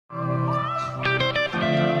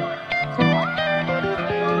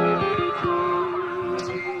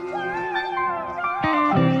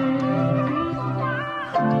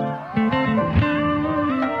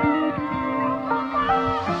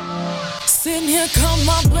And here come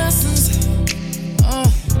my blessings.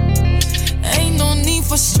 Ain't no need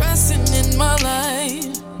for stressing in my life.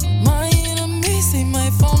 My enemies, they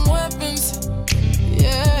might form weapons.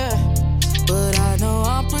 Yeah, but I know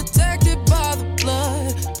I'm protected by the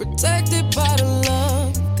blood, protected by the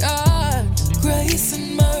love of God. Grace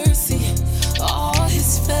and mercy, all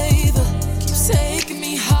his favor keeps taking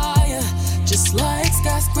me higher, just like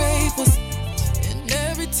skyscrapers. And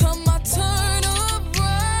every time I turn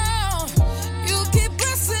around, you keep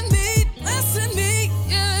blessing me,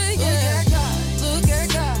 yeah, yeah. Look at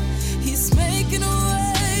God, he's making a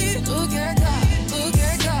way. Look at God,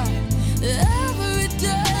 every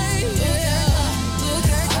day, yeah. Look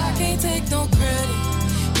at God, I can't take no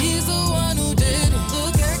credit, he's the one who did it.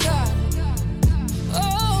 Look at God,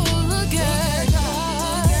 oh, look at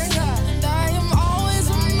God, and I am always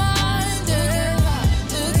reminded.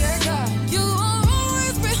 Look at God, you are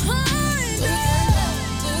always behind it.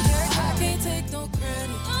 Look at God, I can't take no credit,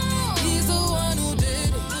 he's the one who did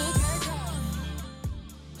it.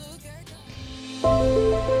 Look at God.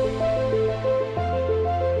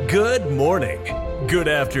 Good morning, good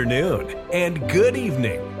afternoon, and good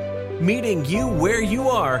evening. Meeting you where you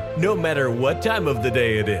are, no matter what time of the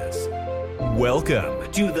day it is.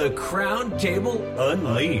 Welcome to the Crown Table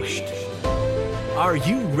Unleashed. Are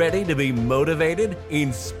you ready to be motivated,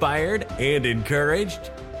 inspired, and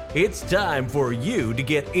encouraged? It's time for you to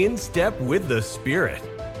get in step with the Spirit.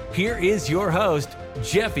 Here is your host,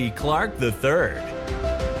 Jeffy Clark III.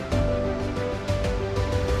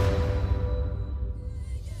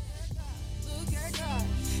 Look at God,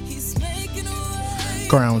 he's making a way.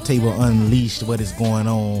 Crown Table Unleashed, what is going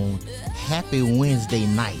on? Happy Wednesday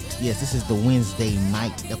night. Yes, this is the Wednesday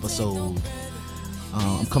night episode.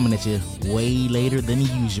 I'm coming at you way later than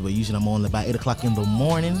usual. Usually I'm on about 8 o'clock in the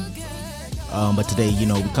morning. But today,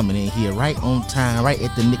 we're coming in here right on time, right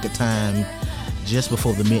at the nick of time, just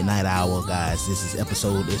before the midnight hour, guys. This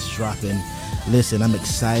episode is dropping. Listen, I'm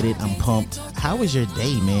excited. I'm pumped. How was your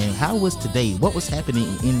day, man? How was today? What was happening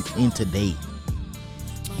in today?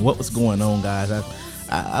 What was going on, guys?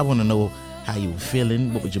 I want to know how you were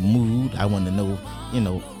feeling. What was your mood? I want to know,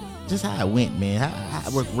 just how it went, man.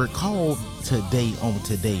 We're called today on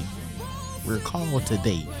today. We're called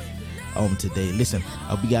today on today. Listen,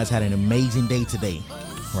 I hope you guys had an amazing day today,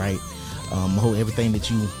 right? I hope everything that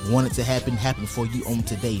you wanted to happen for you on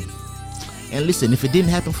today. And listen, if it didn't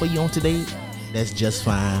happen for you on today, that's just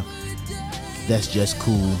fine. That's just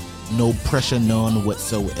cool. No pressure, none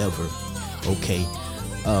whatsoever. Okay.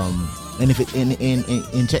 And if it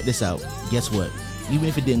and check this out. Guess what? Even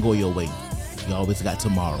if it didn't go your way, you always got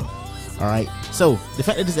tomorrow. All right. So the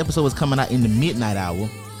fact that this episode is coming out in the midnight hour,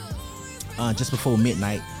 just before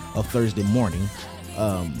midnight of Thursday morning,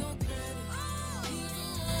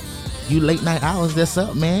 you late night hours, that's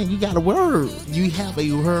up, man. You got a word. You have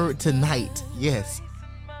a word tonight. Yes.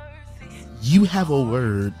 You have a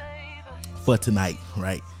word for tonight,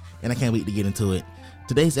 right? And I can't wait to get into it.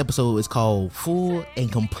 Today's episode is called Full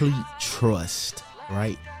and Complete Trust,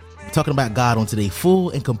 right? We're talking about God on today. Full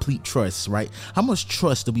and complete trust, right? How much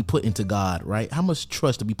trust do we put into God, right? How much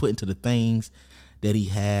trust do we put into the things that he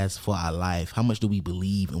has for our life? How much do we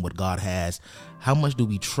believe in what God has? How much do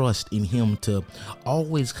we trust in him to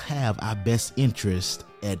always have our best interest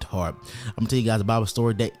at heart? I'm gonna tell you guys a Bible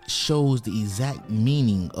story that shows the exact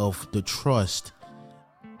meaning of the trust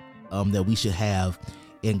that we should have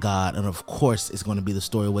in God. And of course, it's going to be the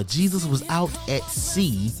story where Jesus was out at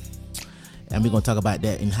sea, and we're going to talk about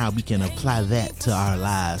that and how we can apply that to our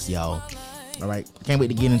lives, y'all. All right, can't wait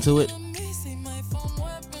to get into it.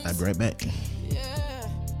 I'll be right back.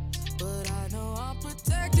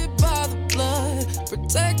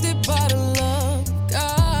 Protected by the love of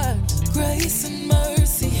God. Grace and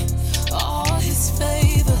mercy, all his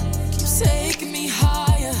favor keeps taking me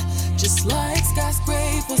higher, just like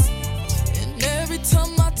skyscrapers. And every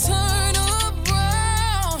time I turn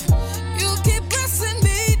around, you keep blessing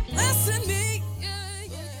me, yeah.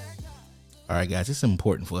 All right, guys, it's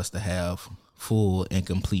important for us to have full and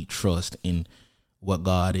complete trust in what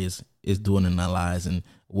God is doing in our lives and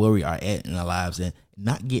where we are at in our lives, and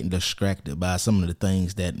not getting distracted by some of the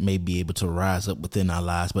things that may be able to rise up within our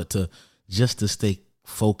lives, but to stay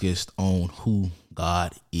focused on who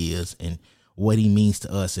God is and what he means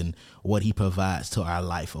to us and what he provides to our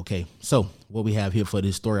life. Okay, so what we have here for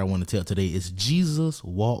this story I want to tell today is Jesus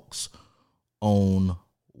walks on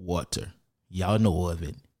water. Y'all know of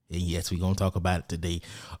it. And yes, we're going to talk about it today.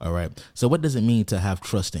 All right. So what does it mean to have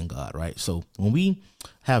trust in God, right? So when we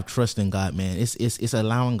have trust in God, man, it's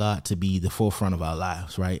allowing God to be the forefront of our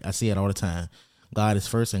lives, right? I see it all the time. God is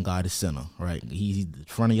first and God is center, right? He's the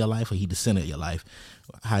front of your life or he's the center of your life.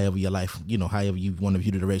 however your life, however you want to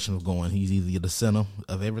view the direction of going. He's either the center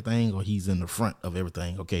of everything or he's in the front of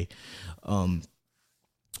everything. Okay.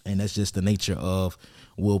 And that's just the nature of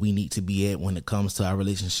where we need to be at when it comes to our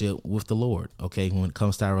relationship with the Lord. Okay. When it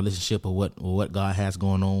comes to our relationship of what God has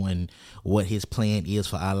going on and what his plan is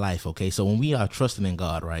for our life. Okay. So when we are trusting in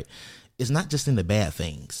God, right, it's not just in the bad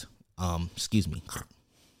things.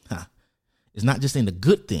 It's not just in the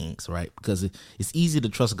good things, right? Because it's easy to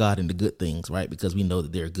trust God in the good things, right? Because we know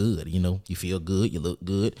that they're good. You feel good, you look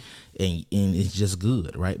good, and it's just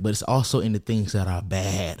good, right? But it's also in the things that are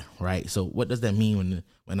bad, right? So what does that mean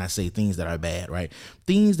when I say things that are bad, right?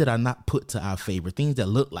 Things that are not put to our favor, things that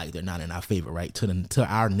look like they're not in our favor, right? To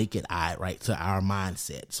our naked eye, right? To our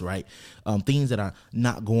mindsets, right? Things that are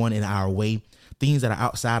not going in our way. Things that are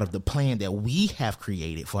outside of the plan that we have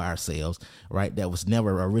created for ourselves, right? That was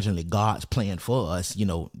never originally God's plan for us.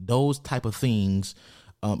 Those type of things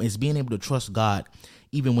is being able to trust God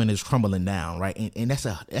even when it's crumbling down, right? And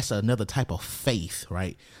that's another type of faith,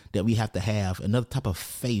 right? That we have to have, another type of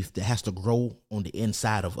faith that has to grow on the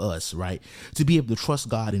inside of us, right? To be able to trust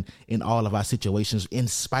God in all of our situations, in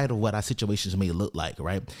spite of what our situations may look like,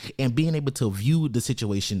 right? And being able to view the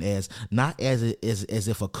situation as not as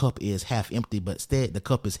if a cup is half empty, but instead the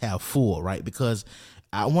cup is half full, right? Because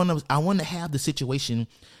I want to have the situation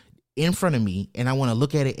in front of me, and I want to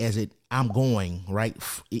look at it as I'm going, right?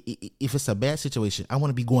 If it's a bad situation, I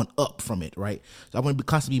want to be going up from it, right? So I want to be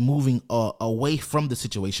constantly moving away from the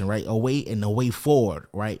situation, right? Away forward,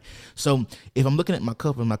 right? So if I'm looking at my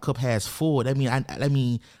cup and my cup has full, that mean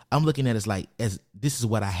I'm looking at it as this is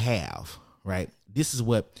what I have, right? This is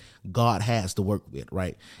what God has to work with,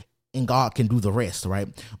 right? And God can do the rest, right?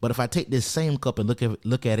 But if I take this same cup and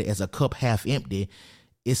look at it as a cup half empty,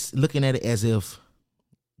 it's looking at it as if,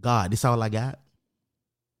 God, this all I got?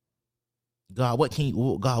 God, what can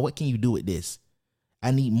you do with this? I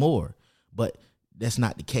need more. But that's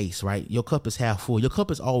not the case, right? Your cup is half full. Your cup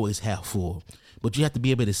is always half full. But you have to be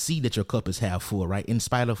able to see that your cup is half full, right? In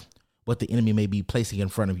spite of what the enemy may be placing in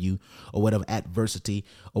front of you, or whatever adversity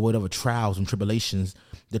or whatever trials and tribulations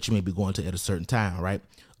that you may be going to at a certain time, right?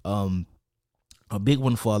 A big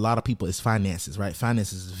one for a lot of people is finances, right?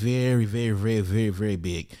 Finances is very, very, very, very, very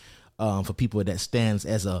big. For people that stands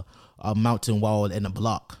as a mountain wall and a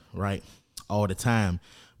block, right, all the time.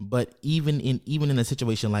 But even in a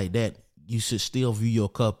situation like that, you should still view your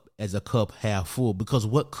cup as a cup half full, because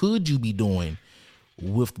what could you be doing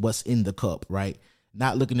with what's in the cup, right?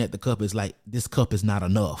 Not looking at the cup as like, this cup is not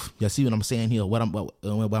enough. You see what I'm saying here? What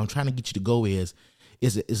I'm trying to get you to go is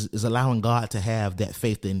allowing God to have that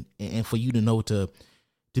faith and for you to know to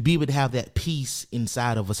be able to have that peace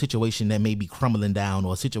inside of a situation that may be crumbling down,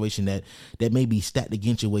 or a situation that may be stacked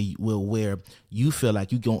against you where you feel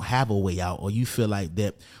like you don't have a way out, or you feel like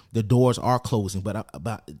that the doors are closing. But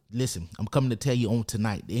listen, I'm coming to tell you on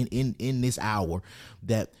tonight in this hour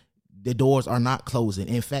that the doors are not closing.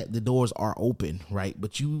 In fact, the doors are open, right?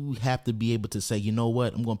 But you have to be able to say, you know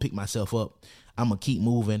what? I'm going to pick myself up. I'm going to keep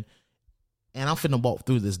moving, and I'm finna walk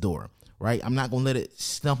through this door. Right? I'm not going to let it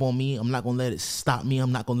stump on me. I'm not going to let it stop me.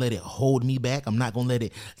 I'm not going to let it hold me back. I'm not going to let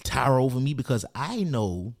it tower over me, because I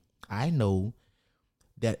know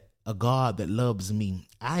that a God that loves me,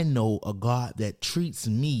 I know a God that treats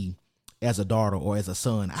me as a daughter or as a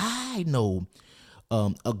son. I know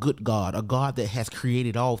a good God, a God that has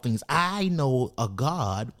created all things. I know a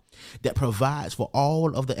God that provides for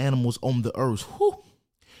all of the animals on the earth. Whew.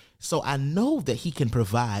 So I know that he can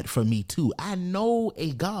provide for me too. I know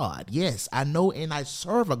a God. Yes, I know, and I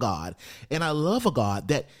serve a God, and I love a God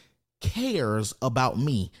that cares about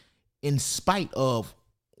me in spite of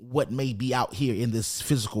what may be out here in this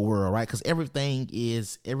physical world, right? Because everything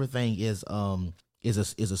is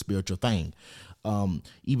a spiritual thing.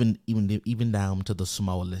 Even down to the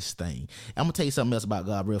smallest thing. I'm gonna tell you something else about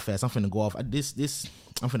God real fast. I'm finna go off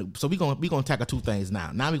so we're gonna tackle two things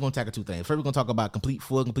now. Now we're gonna tackle two things. First, we're gonna talk about complete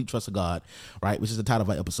trust of God, right? Which is the title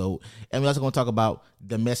of our episode. And we're also gonna talk about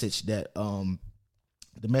the message that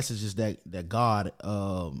the messages that God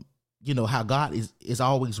how God is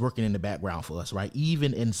always working in the background for us, right?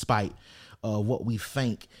 Even in spite of what we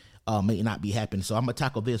think may not be happening. So I'm going to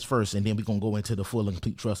tackle this first, and then we're going to go into the full and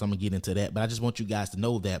complete trust. I'm going to get into that. But I just want you guys to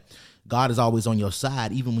know that God is always on your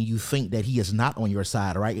side, even when you think that he is not on your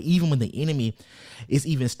side, right? Even when the enemy is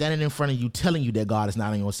even standing in front of you, telling you that God is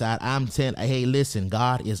not on your side. I'm saying, hey, listen,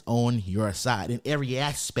 God is on your side in every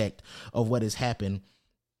aspect of what is happening.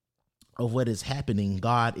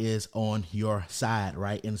 God is on your side,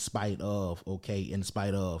 right? In spite of.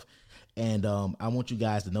 And I want you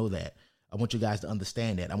guys to know that. I want you guys to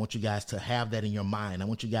understand that. I want you guys to have that in your mind. I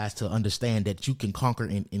want you guys to understand that you can conquer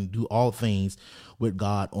and do all things with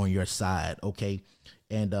God on your side, okay?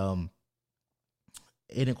 And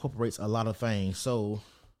it incorporates a lot of things. So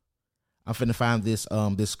I'm finna find this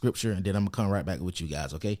scripture, and then I'm gonna come right back with you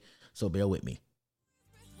guys, okay? So bear with me.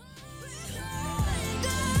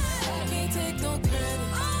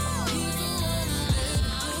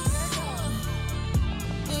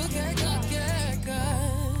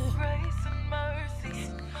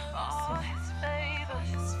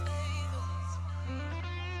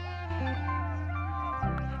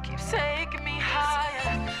 Taking me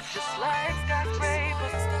higher, just like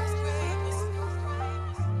skyscrapers.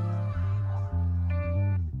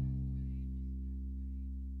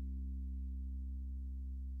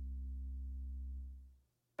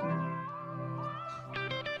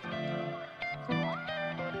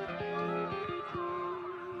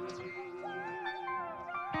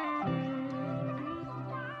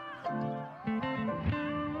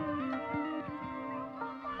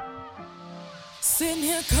 Sitting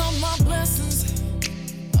here, count my blessings.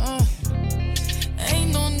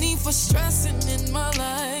 Ain't no need for stressing in my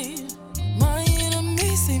life. My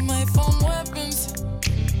enemies, they might form weapons.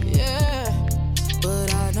 Yeah,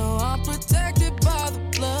 but I know I'm protected by the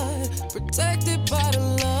blood, protected by the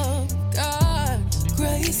love of God.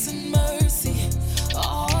 Grace and mercy,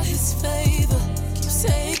 all his favor keeps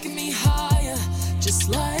taking me higher, just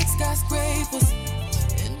like skyscrapers.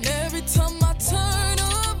 And every time I turn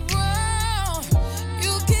around,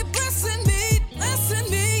 you keep blessing me,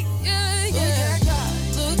 yeah, yeah.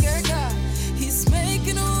 Look at God, he's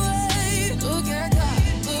making a way. Look at God,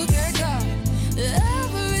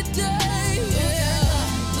 every day, yeah.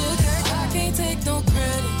 Look at God, I can't take no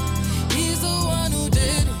credit, he's the one who did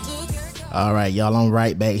it. Look at God. All right, y'all, I'm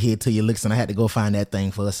right back here to you. Listen, I had to go find that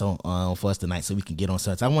thing for us for us tonight so we can get on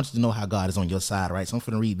such. I want you to know how God is on your side, right? So I'm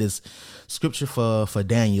going to read this scripture for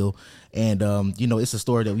Daniel. And, it's a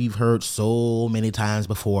story that we've heard so many times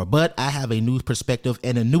before, but I have a new perspective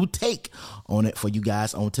and a new take on it for you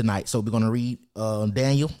guys on tonight. So we're going to read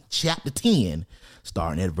Daniel chapter 10,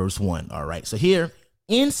 starting at verse 1. All right, so here,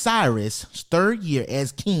 in Cyrus' third year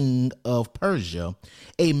as king of Persia,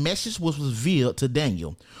 a message was revealed to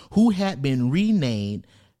Daniel, who had been renamed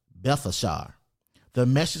Belteshazzar. The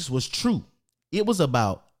message was true. It was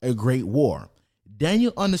about a great war.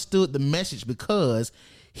 Daniel understood the message because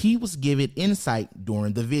he was given insight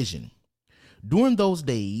during the vision. During those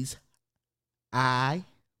days, I,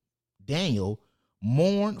 Daniel,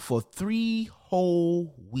 mourned for 3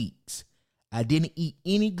 whole weeks. I didn't eat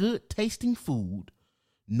any good tasting food.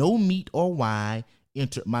 No meat or wine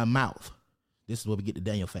entered my mouth. This is where we get the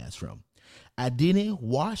Daniel fast from. I didn't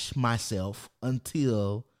wash myself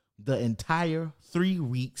until the entire 3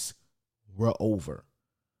 weeks were over.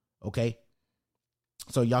 Okay?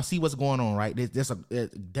 So y'all see what's going on, right?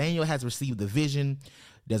 Daniel has received the vision.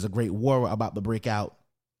 There's a great war about to break out.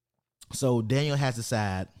 So Daniel has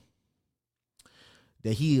decided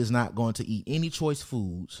that he is not going to eat any choice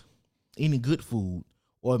foods, any good food,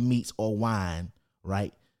 or meats or wine,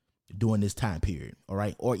 right, during this time period, all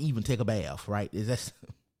right, or even take a bath, right?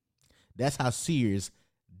 That's how serious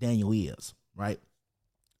Daniel is, right?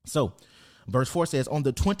 So verse 4 says, on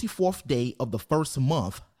the 24th day of the first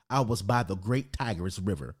month, I was by the great Tigris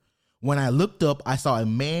River. When I looked up, I saw a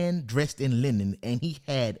man dressed in linen, and he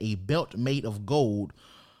had a belt made of gold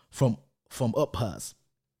from Uphaz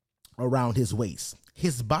around his waist.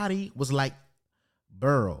 His body was like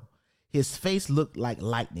beryl. His face looked like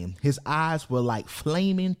lightning. His eyes were like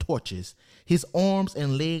flaming torches. His arms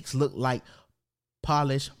and legs looked like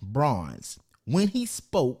polished bronze. When he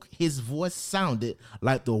spoke, his voice sounded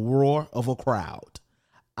like the roar of a crowd.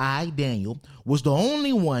 I, Daniel, was the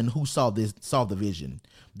only one who saw the vision.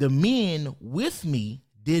 The men with me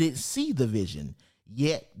didn't see the vision,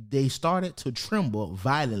 yet they started to tremble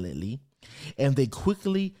violently, and they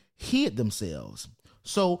quickly hid themselves.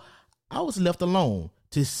 So I was left alone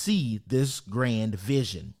to see this grand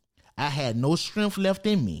vision. I had no strength left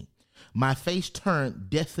in me. My face turned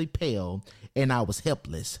deathly pale, and I was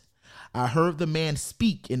helpless. I heard the man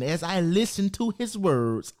speak, and as I listened to his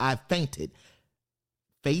words, I fainted,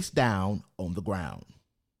 face down on the ground.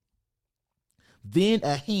 Then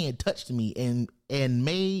a hand touched me and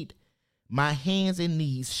made my hands and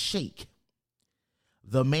knees shake.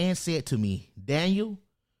 The man said to me, Daniel,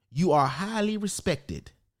 you are highly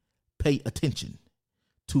respected. Pay attention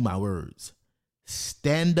to my words.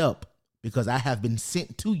 Stand up, because I have been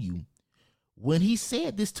sent to you. When he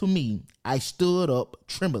said this to me, I stood up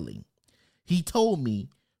trembling. He told me,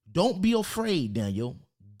 don't be afraid, Daniel.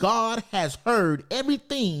 God has heard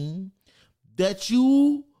everything that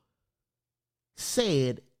you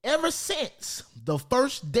said, ever since the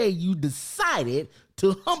first day you decided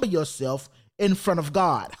to humble yourself in front of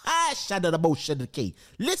God.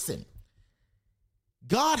 Listen,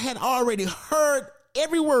 God had already heard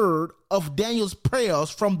every word of Daniel's prayers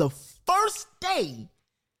from the first day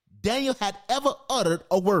Daniel had ever uttered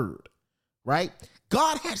a word, right?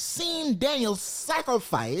 God had seen Daniel's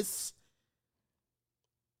sacrifice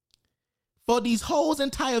for these whole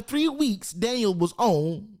entire 3 weeks Daniel was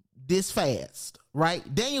on this fast,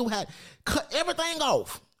 right? Daniel had cut everything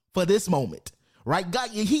off for this moment, right? God,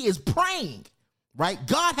 he is praying, right?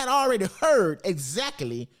 God had already heard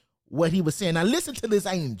exactly what he was saying. Now listen to this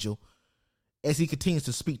angel as he continues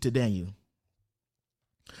to speak to Daniel.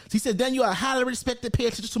 He said, Daniel, I highly respected. Pay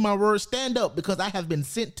attention to my words. Stand up because I have been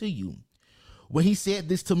sent to you. When he said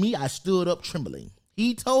this to me, I stood up trembling.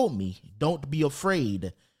 He told me, don't be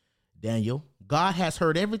afraid, Daniel. God has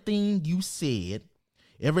heard everything you said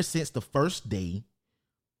ever since the first day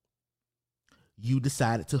you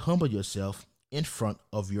decided to humble yourself in front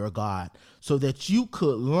of your God so that you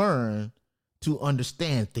could learn to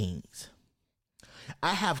understand things.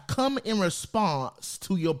 I have come in response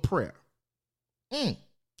to your prayer.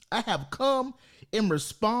 I have come in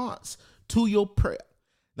response to your prayer.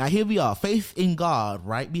 Now here we are, faith in God,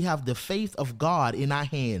 right? We have the faith of God in our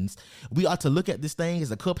hands. We ought to look at this thing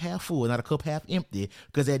as a cup half full, not a cup half empty,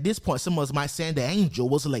 because at this point, some of us might say the angel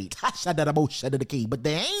was late. But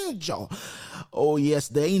the angel, oh yes,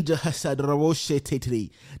 the angel,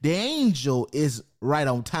 the angel is right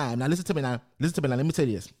on time. Now listen to me now, let me tell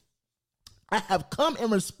you this. I have come in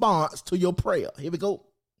response to your prayer. Here we go.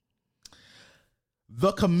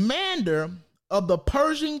 The commander of the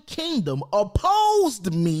Persian kingdom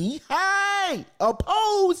opposed me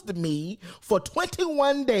for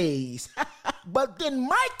 21 days. But then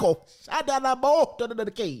Michael,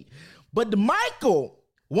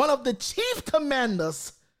 one of the chief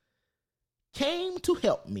commanders, came to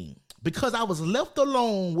help me because I was left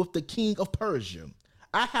alone with the king of Persia.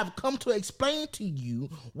 I have come to explain to you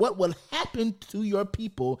what will happen to your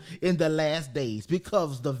people in the last days,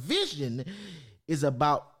 because the vision is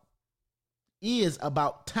about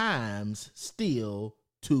times still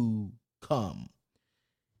to come.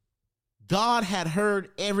 God had heard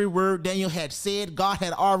every word Daniel had said. God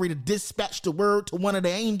had already dispatched the word to one of the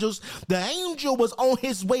angels. The angel was on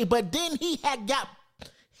his way, but then he had got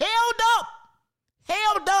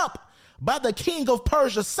held up by the king of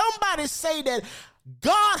Persia. Somebody say that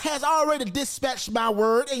God has already dispatched my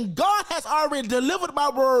word, and God has already delivered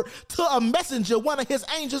my word to a messenger, one of his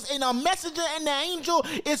angels, and a messenger and the angel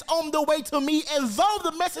is on the way to me. And though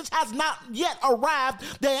the message has not yet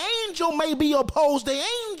arrived, the angel may be opposed. The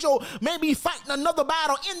angel may be fighting another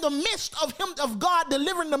battle in the midst of God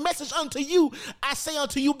delivering the message unto you. I say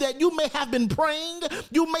unto you that you may have been praying,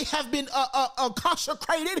 you may have been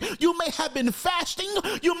consecrated, you may have been fasting,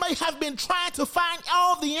 you may have been trying to find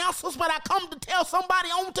all the answers, but I come to tell somebody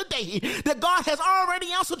on today that God has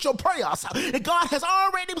already answered your prayers. God has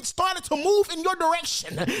already started to move in your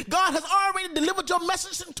direction. God has already delivered your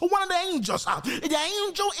message to one of the angels. The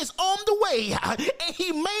angel is on the way, and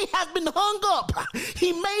he may have been hung up.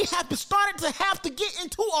 He may have started to have to get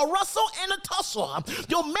into a rustle and a tussle.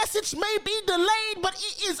 Your message may be delayed, but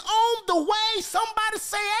it is on the way. Somebody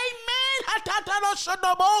say amen.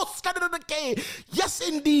 Yes,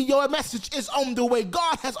 indeed, your message is on the way.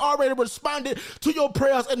 God has already responded to your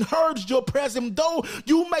prayers and heard your prayers, and though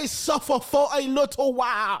you may suffer for a little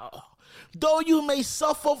while,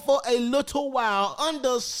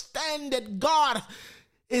 understand that God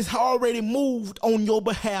is already moved on your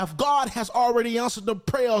behalf. God has already answered the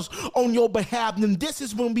prayers on your behalf. And this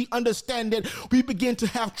is when we understand that we begin to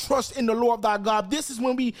have trust in the Lord thy God. This is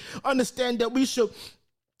when we understand that we should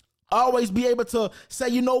always be able to say,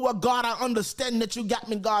 you know what, God, I understand that you got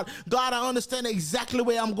me, God. God, I understand exactly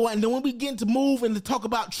where I'm going. And then when we begin to move and to talk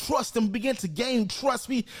about trust and begin to gain trust,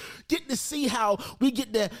 we get to see how we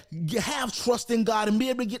get to have trust in God and be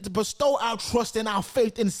able to get to bestow our trust and our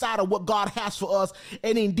faith inside of what God has for us.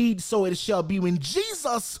 And indeed, so it shall be. When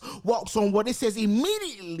Jesus walks on water, it says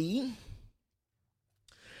immediately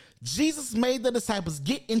Jesus made the disciples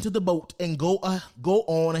get into the boat and go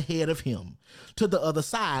on ahead of him to the other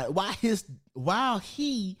side while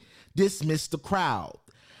he dismissed the crowd.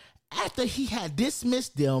 After he had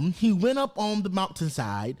dismissed them, he went up on the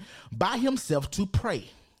mountainside by himself to pray.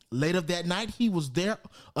 Later that night, he was there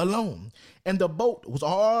alone, and the boat was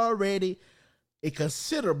already a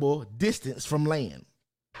considerable distance from land.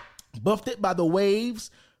 Buffeted by the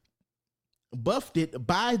waves because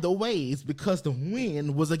the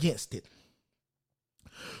wind was against it.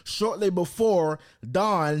 Shortly before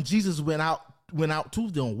dawn, Jesus went out went out to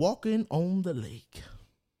them walking on the lake.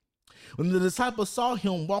 When the disciples saw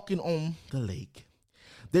him walking on the lake,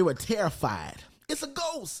 they were terrified. "It's a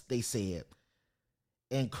ghost," they said,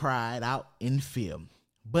 and cried out in fear.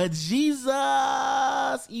 But Jesus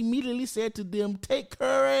immediately said to them, "Take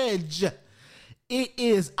courage. It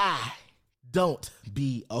is I. Don't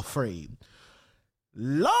be afraid."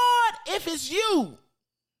 "Lord, if it's you,"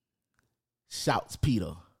 shouts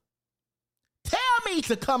Peter, "tell me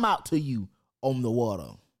to come out to you on the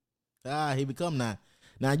water." Here we come now.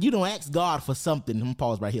 Now, you don't ask God for something. I'm going to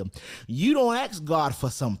pause right here. You don't ask God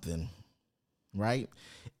for something, right?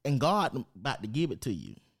 And God about to give it to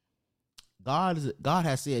you. God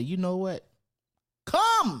has said, "You know what?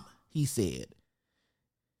 Come," he said.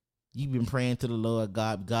 You've been praying to the Lord,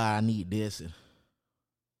 God, I need this. And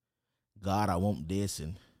God, I want this.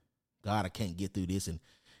 And God, I can't get through this. And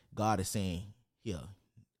God is saying, "Here,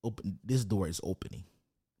 open. This door is opening.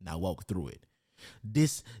 Now walk through it.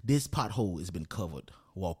 This pothole has been covered.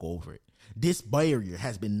 Walk over it. This barrier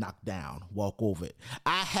has been knocked down. Walk over it.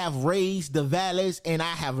 I have raised the valleys and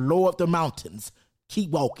I have lowered the mountains. Keep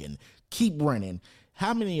walking. Keep running."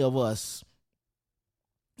 How many of us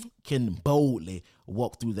can boldly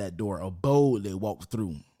walk through that door or boldly walk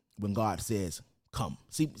through when God says, "Come"?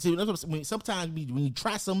 See, sometimes when you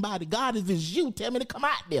try somebody, "God, if it's you, tell me to come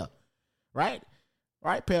out there." Right?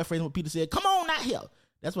 Paraphrasing what Peter said, "Come on out here."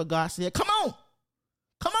 That's what God said. Come on.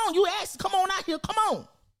 Come on. You asked, come on out here. Come on.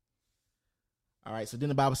 All right. So then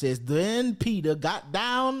the Bible says, then Peter got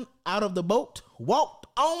down out of the boat, walked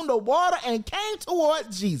on the water, and came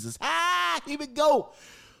towards Jesus. Here we go.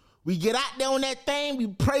 We get out there on that thing. We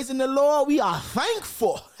praising the Lord. We are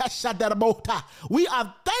thankful. We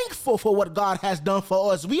are thankful for what God has done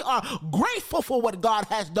for us. We are grateful for what God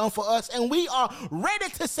has done for us. And we are ready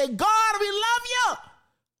to say, "God, we love you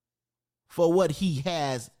for what he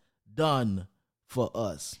has done for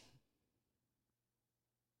us."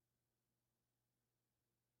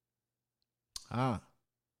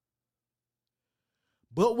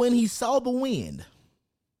 But when he saw the wind,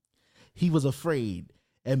 he was afraid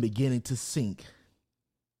and beginning to sink.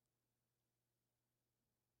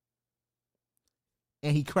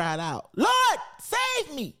 And he cried out, "Lord,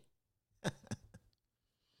 save me."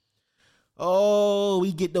 Oh,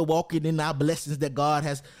 we get to walking in our blessings that God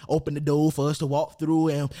has opened the door for us to walk through,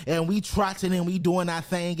 and we trotting and we doing our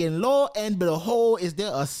thing, and Lord, and behold, is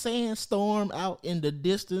there a sandstorm out in the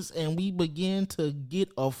distance, and we begin to get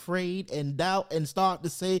afraid and doubt and start to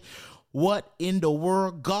say, "What in the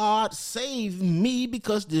world? God, save me,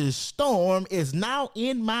 because this storm is now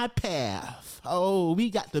in my path." Oh, we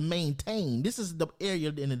got to maintain. This is the area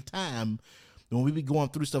in the time when we be going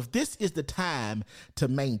through stuff. This is the time to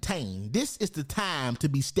maintain. This is the time to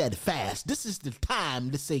be steadfast. This is the time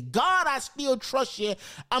to say, "God, I still trust you.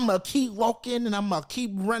 I'm going to keep walking and I'm going to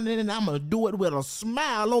keep running, and I'm going to do it with a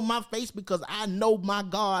smile on my face because I know my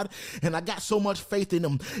God, and I got so much faith in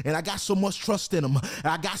him, and I got so much trust in him. And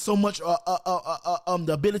I got so much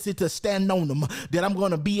the ability to stand on them that I'm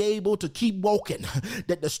going to be able to keep walking,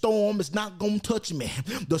 that the storm is not going to touch me.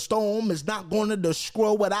 The storm is not going to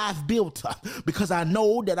destroy what I've built, because I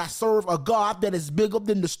know that I serve a God that is bigger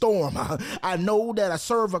than the storm. I know that I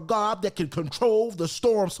serve a God that can control the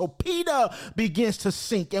storm." So Peter begins to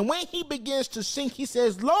sink. And when he begins to sink, he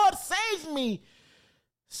says, "Lord, save me,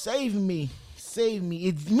 save me, save me."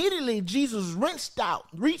 Immediately, Jesus reached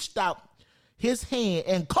out his hand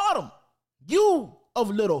and caught him. "You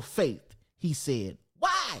of little faith," he said,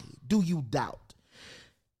 "why do you doubt?"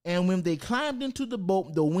 And when they climbed into the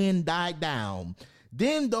boat, the wind died down.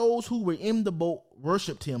 Then those who were in the boat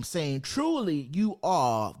worshiped him, saying, "Truly you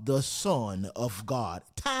are the Son of God."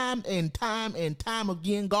 Time and time and time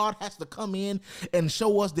again, God has to come in and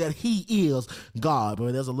show us that he is God.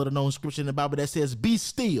 But there's a little known scripture in the Bible that says, "Be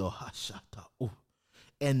still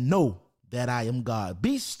and know that I am God."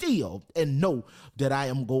 Be still and know that I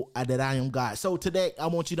am God. So today, I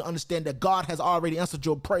want you to understand that God has already answered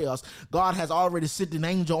your prayers. God has already sent an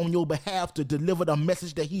angel on your behalf to deliver the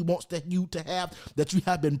message that he wants you to have, that you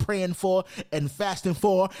have been praying for and fasting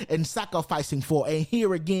for and sacrificing for. And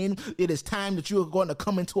here again, it is time that you are going to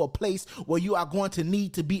come into a place where you are going to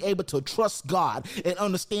need to be able to trust God and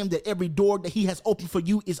understand that every door that he has opened for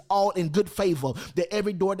you is all in good favor, that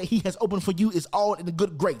every door that he has opened for you is all in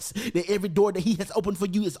good grace, that every every door that he has opened for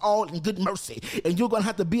you is all in good mercy. And you're going to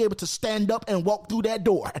have to be able to stand up and walk through that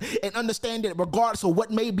door and understand that regardless of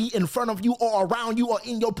what may be in front of you or around you or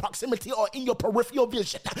in your proximity or in your peripheral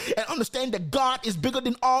vision, and understand that God is bigger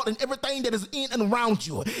than all and everything that is in and around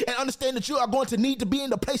you. And understand that you are going to need to be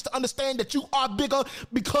in the place to understand that you are bigger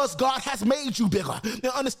because God has made you bigger. And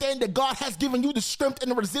understand that God has given you the strength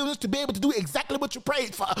and the resilience to be able to do exactly what you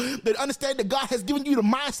prayed for. That understand that God has given you the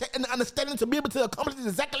mindset and the understanding to be able to accomplish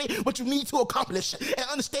exactly what you need to accomplish. And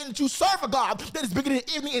understand that you serve a God that is bigger than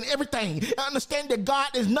any and everything. And understand that God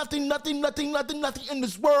is nothing in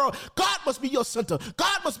this world. God must be your center.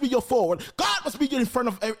 God must be your forward. God must be in front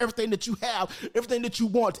of everything that you have, everything that you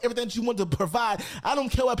want, everything that you want to provide. I don't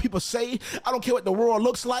care what people say. I don't care what the world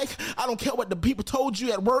looks like. I don't care what the people told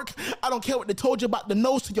you at work. I don't care what they told you about the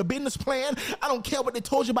notes to your business plan. I don't care what they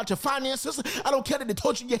told you about your finances. I don't care that they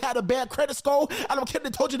told you had a bad credit score. I don't care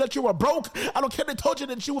that they told you that you were broke. I don't care that they told you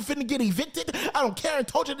that you were finna get evicted. I don't care and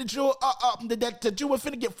told you that you were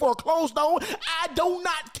finna get foreclosed on. I do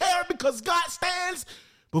not care because God stands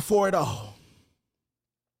before it all.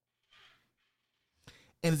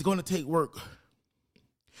 And it's going to take work.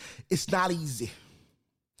 It's not easy.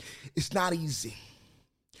 It's not easy.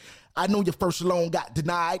 I know your first loan got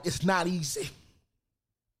denied. It's not easy.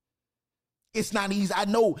 It's not easy. I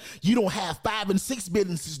know you don't have 5 and 6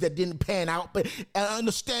 businesses that didn't pan out, but I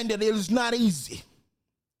understand that it is not easy.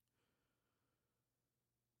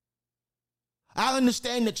 I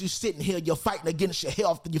understand that you're sitting here, you're fighting against your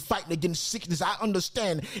health, you're fighting against sickness. I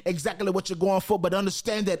understand exactly what you're going for, but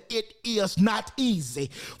understand that it is not easy.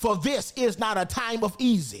 For this is not a time of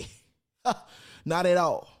easy. Not at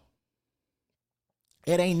all.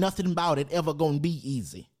 It ain't nothing about it ever gonna be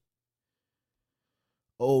easy.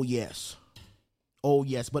 Oh, yes. Oh,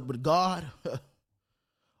 yes. But with God,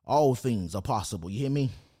 all things are possible. You hear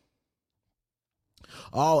me?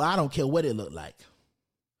 Oh, I don't care what it look like.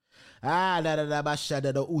 I don't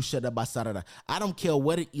care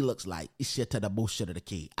what it looks like.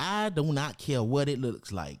 I do not care what it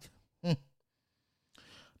looks like.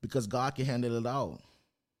 Because God can handle it all.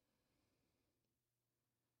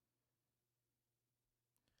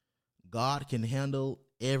 God can handle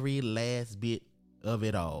every last bit of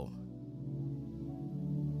it all.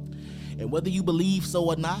 And whether you believe so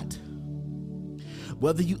or not,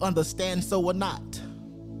 whether you understand so or not,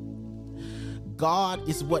 God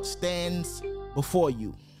is what stands before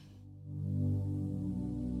you.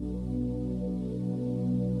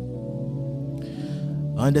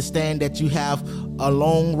 Understand that you have a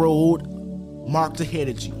long road marked ahead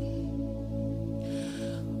of you.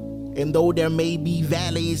 And though there may be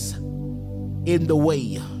valleys in the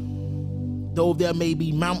way, though there may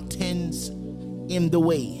be mountains in the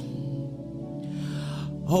way,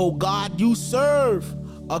 oh God, you serve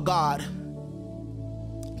a God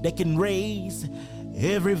that can raise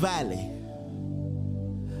every valley,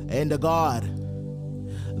 and a God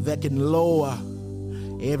that can lower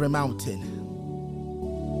every mountain.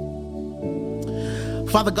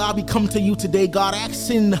 Father God, we come to you today, God,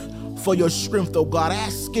 asking for your strength, oh God,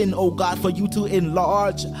 asking, oh God, for you to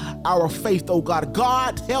enlarge our faith, oh God.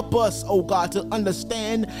 God, help us, oh God, to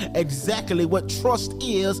understand exactly what trust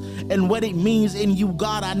is and what it means in you,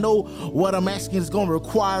 God. I know what I'm asking is going to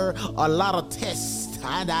require a lot of tests.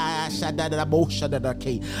 Oh,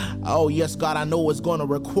 yes, God, I know it's going to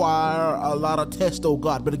require a lot of tests, oh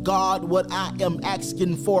God. But God, what I am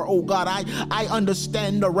asking for, oh God, I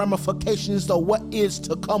understand the ramifications of what is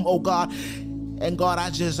to come, oh God. And God, I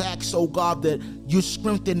just ask, oh God, that you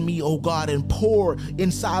strengthen me, oh God, and pour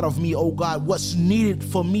inside of me, oh God, what's needed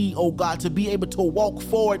for me, oh God, to be able to walk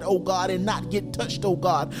forward, oh God, and not get touched, oh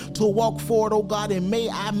God, to walk forward, oh God, and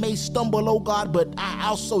I may stumble, oh God, but I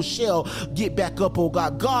also shall get back up, oh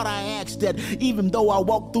God. God, I ask that even though I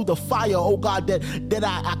walk through the fire, oh God, that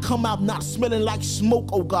I come out not smelling like smoke,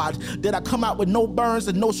 oh God, that I come out with no burns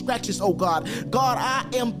and no scratches, oh God. God, I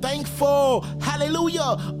am thankful,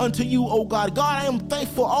 hallelujah, unto you, oh God. God, I am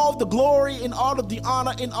thankful. All the glory and all of the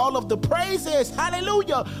honor and all of the praises,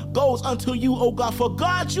 hallelujah, goes unto you, oh God. For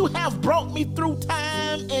God, you have brought me through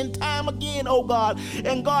time and time again, oh God.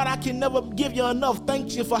 And God, I can never give you enough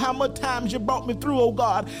thank you for how much times you brought me through, oh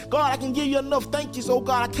God. God, I can give you enough thank yous, oh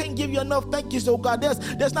God. I can't give you enough thank yous, oh God.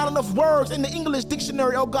 There's not enough words in the English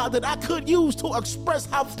dictionary, oh God, that I could use to express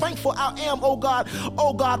how thankful I am, oh God.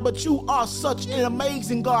 Oh God, but you are such an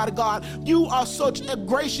amazing God, God. You are such a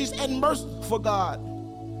gracious and merciful God.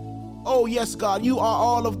 Oh yes, God, you are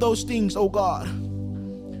all of those things, oh God.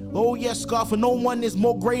 Oh yes, God, for no one is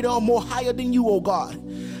more greater or more higher than you, oh God.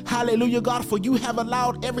 Hallelujah, God, for you have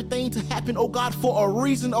allowed everything to happen, oh God, for a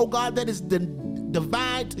reason, oh God, that is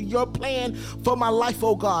divine to your plan for my life,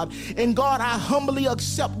 oh God. And God, I humbly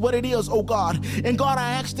accept what it is, oh God. And God,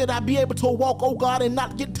 I ask that I be able to walk, oh God, and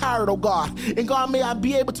not get tired, oh God. And God, may I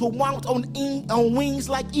be able to mount on wings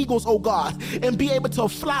like eagles, oh God, and be able to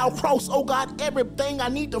fly across, oh God, everything I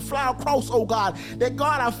need to fly across, oh God. That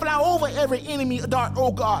God, I fly over every enemy dart,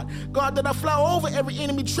 oh God. God, that I fly over every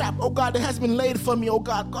enemy trap, oh God, that has been laid for me, oh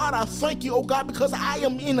God. God, I thank you, oh God, because I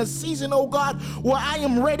am in a season, oh God, where I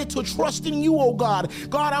am ready to trust in you, oh God.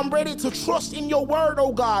 God, I'm ready to trust in your word,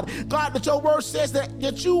 oh God. God, that your word says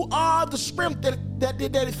that you are the strength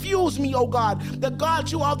that fuels me, oh God. That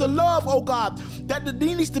God, you are the love, oh God, that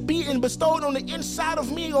needs to be bestowed on the inside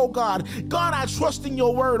of me, oh God. God, I trust in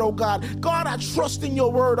your word, oh God. God, I trust in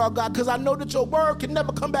your word, oh God, because I know that your word can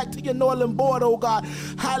never come back to your null and void, oh God.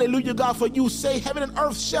 Hallelujah, God, for you say heaven and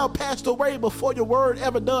earth shall pass away before your word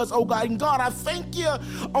ever does, oh God. And God, I thank you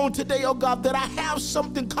on today, oh God, that I have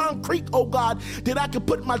something concrete, oh God, that I can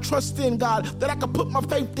put my trust in, God, that I can put my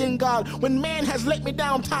faith in, God. When man has let me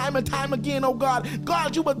down time and time again, oh God,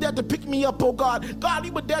 God, you were there to pick me up, oh God. God,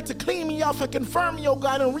 you were there to clean me off and confirm me, oh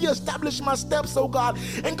God, and reestablish my steps, oh God.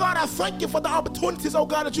 And God, I thank you for the opportunities, oh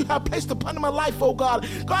God, that you have placed upon my life, oh God.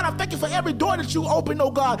 God, I thank you for every door that you opened,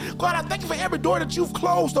 oh God. God, I thank you for every door that you've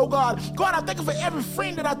closed, oh God. God, I thank you for every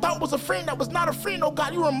friend that I thought was a friend that was not a friend, oh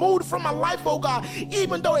God. You removed from my life, oh God,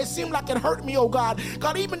 even though it seemed like it hurt me, oh God.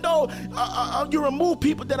 God, even though you removed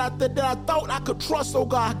people that I thought I could trust, oh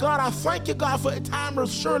God. God, I thank you, God, for a time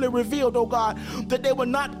was surely revealed, oh God, that they were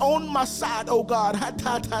not on my side, oh God.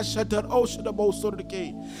 God,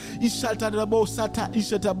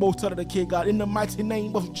 in the mighty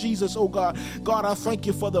name of Jesus, oh God. God, I thank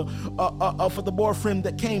you for the boyfriend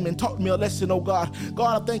that came and taught me a lesson, oh God.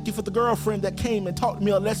 God, I thank you for the girlfriend that came and taught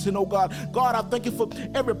me a lesson, oh God. God, I thank you for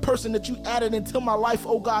every person that you added into my life,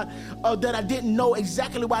 oh God, that I didn't know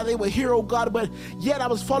exactly why they were here, oh God, but yet I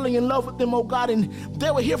was falling in love with them, oh God, and they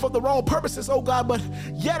were here for the wrong purposes, oh God, but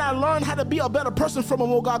yet I learned how to be a better person from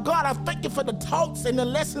them, oh God. God, I thank you for the talks and the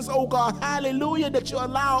lessons, oh God, hallelujah, that you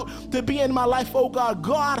allowed to be in my life, oh God.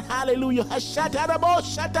 God, hallelujah. God,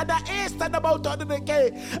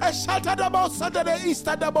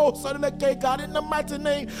 in the mighty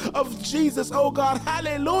name of Jesus, oh God,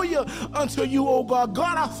 hallelujah, unto you, oh God.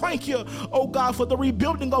 God, I thank you, oh God, for the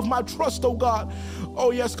rebuilding of my trust, oh God.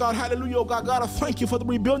 Oh yes, God, hallelujah, oh God. God, I thank you for the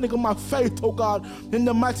rebuilding of my faith, oh God, in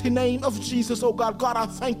the mighty name of Jesus, oh God. God, I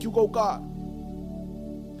thank you, oh God.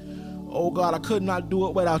 Oh God, I could not do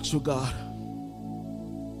it without you, God.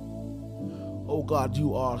 Oh God,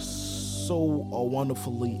 you are so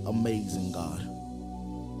wonderfully amazing, God.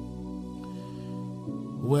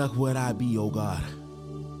 Where would I be, oh God,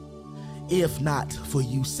 if not for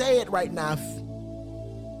you? Say it right now.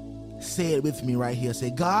 Say it with me right here.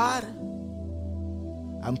 Say, God,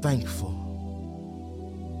 I'm thankful.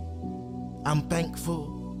 I'm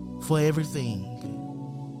thankful for everything.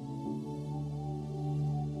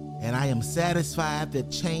 And I am satisfied that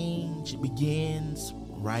change begins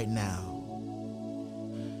right now.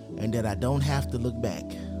 And that I don't have to look back.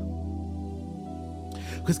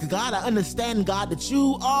 Because God, I understand, God, that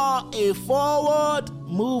you are a forward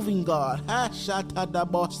moving God. God,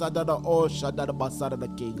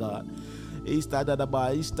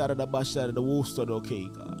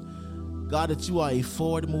 that you are a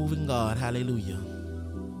forward moving God. Hallelujah.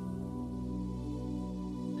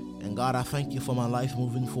 And God, I thank you for my life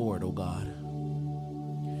moving forward, oh God.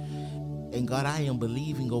 And God, I am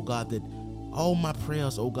believing, oh God, that all my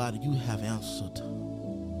prayers, oh God, you have answered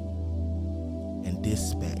and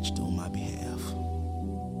dispatched on my behalf.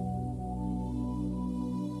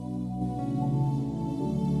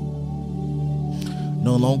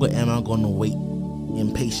 No longer am I going to wait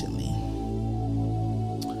impatiently.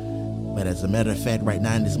 But as a matter of fact, right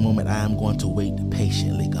now in this moment, I am going to wait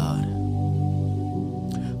patiently, God,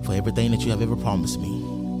 for everything that you have ever promised me,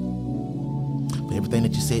 for everything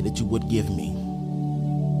that you said that you would give me.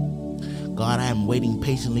 God, I am waiting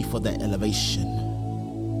patiently for that elevation.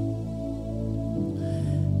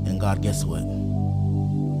 And God, guess what?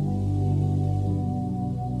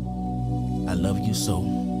 I love you so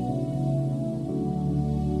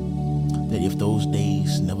that if those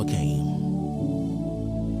days never came,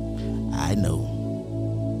 I know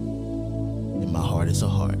in my heart of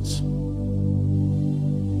hearts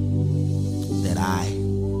that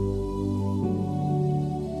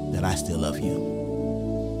I still love you.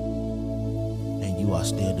 You are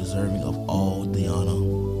still deserving of all the honor,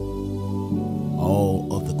 all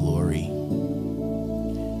of the glory,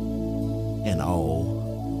 and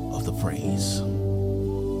all of the praise.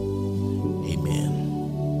 Amen.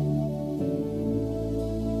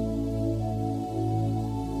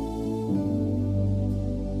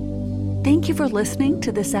 Thank you for listening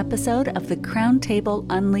to this episode of The Crown Table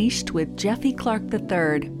Unleashed with Jeffy Clark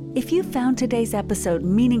III. If you found today's episode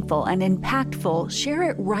meaningful and impactful, share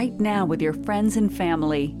it right now with your friends and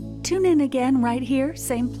family. Tune in again right here,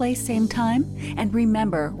 same place, same time. And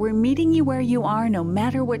remember, we're meeting you where you are no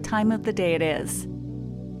matter what time of the day it is.